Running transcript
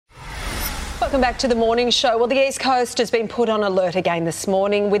Welcome back to the morning show. Well, the East Coast has been put on alert again this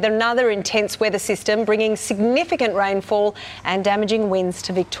morning with another intense weather system bringing significant rainfall and damaging winds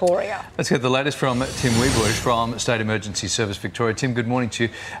to Victoria. Let's get the latest from Tim Wiebush from State Emergency Service Victoria. Tim, good morning to you.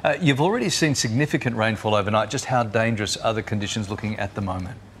 You've already seen significant rainfall overnight. Just how dangerous are the conditions looking at the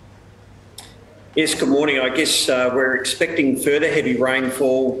moment? Yes, good morning. I guess we're expecting further heavy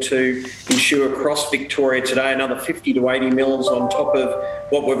rainfall to ensue across Victoria today, another 50 to 80 mils on top of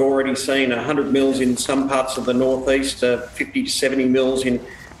what we've already seen, 100 mils in some parts of the northeast, 50 to 70 mils in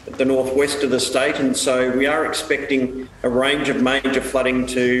the northwest of the state. And so we are expecting a range of major flooding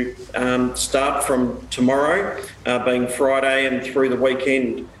to start from tomorrow, being Friday, and through the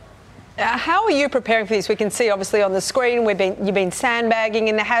weekend. How are you preparing for this? We can see obviously on the screen you've been sandbagging,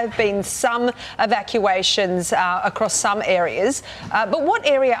 and there have been some evacuations across some areas. But what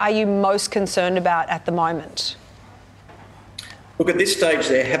area are you most concerned about at the moment? Look, at this stage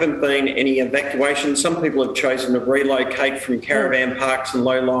there haven't been any evacuations. Some people have chosen to relocate from caravan parks and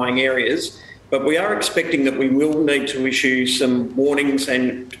low-lying areas. But we are expecting that we will need to issue some warnings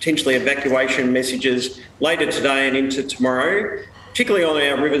and potentially evacuation messages later today and into tomorrow, particularly on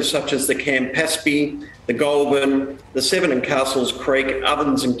our rivers such as the Campaspe, the Goulburn, the Severn and Castles Creek,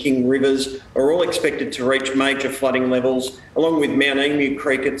 Ovens and King rivers are all expected to reach major flooding levels, along with Mount Emu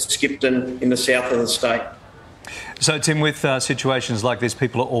Creek at Skipton in the south of the state. So, Tim, with situations like this,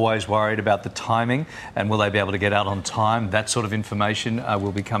 people are always worried about the timing and will they be able to get out on time? That sort of information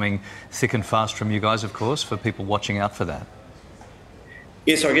will be coming thick and fast from you guys, of course, for people watching out for that.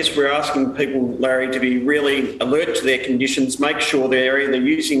 Yes, I guess we're asking people, Larry, to be really alert to their conditions, make sure they're either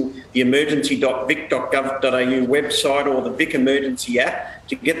using the emergency.vic.gov.au website or the Vic Emergency app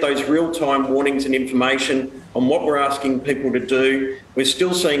to get those real-time warnings and information on what we're asking people to do. We're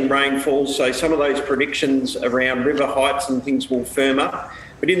still seeing rainfall, so some of those predictions around river heights and things will firm up.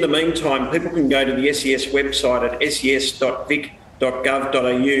 But in the meantime, people can go to the SES website at ses.vic.gov.au,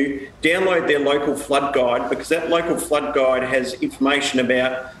 download their local flood guide, because that local flood guide has information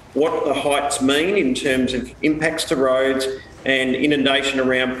about what the heights mean in terms of impacts to roads and inundation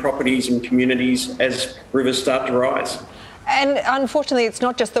around properties and communities as rivers start to rise. And unfortunately, it's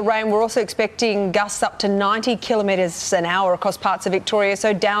not just the rain. We're also expecting gusts up to 90 kilometres an hour across parts of Victoria.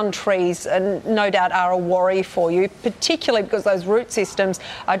 So downed trees, and no doubt, are a worry for you, particularly because those root systems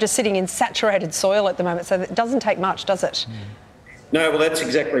are just sitting in saturated soil at the moment. So it doesn't take much, does it? No, well, that's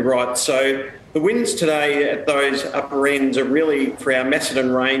exactly right. So the winds today at those upper ends are really for our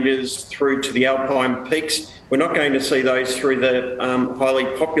Macedon ranges through to the Alpine peaks. We're not going to see those through the highly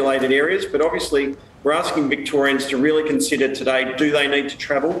populated areas, but obviously we're asking Victorians to really consider today, do they need to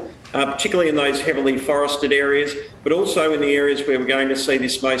travel, particularly in those heavily forested areas, but also in the areas where we're going to see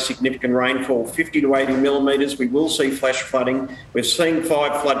this most significant rainfall, 50 to 80 millimetres. We will see flash flooding. We've seen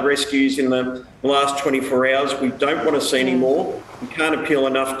 5 flood rescues in the last 24 hours. We don't want to see any more. We can't appeal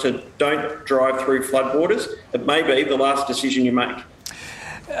enough to don't drive through floodwaters. It may be the last decision you make.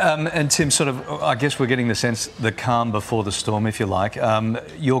 And Tim, I guess we're getting the sense, the calm before the storm, if you like.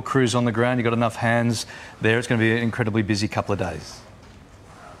 Your crew's on the ground, you've got enough hands there. It's going to be an incredibly busy couple of days.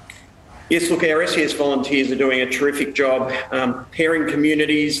 Yes, look, our SES volunteers are doing a terrific job pairing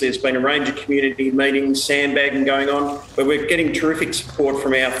communities. There's been a range of community meetings, sandbagging going on, but we're getting terrific support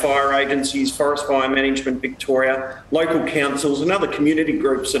from our fire agencies, Forest Fire Management Victoria, local councils and other community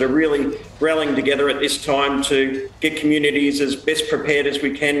groups that are really rallying together at this time to get communities as best prepared as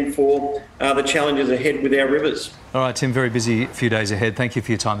we can for the challenges ahead with our rivers. All right, Tim, very busy few days ahead. Thank you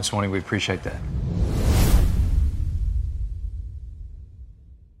for your time this morning. We appreciate that.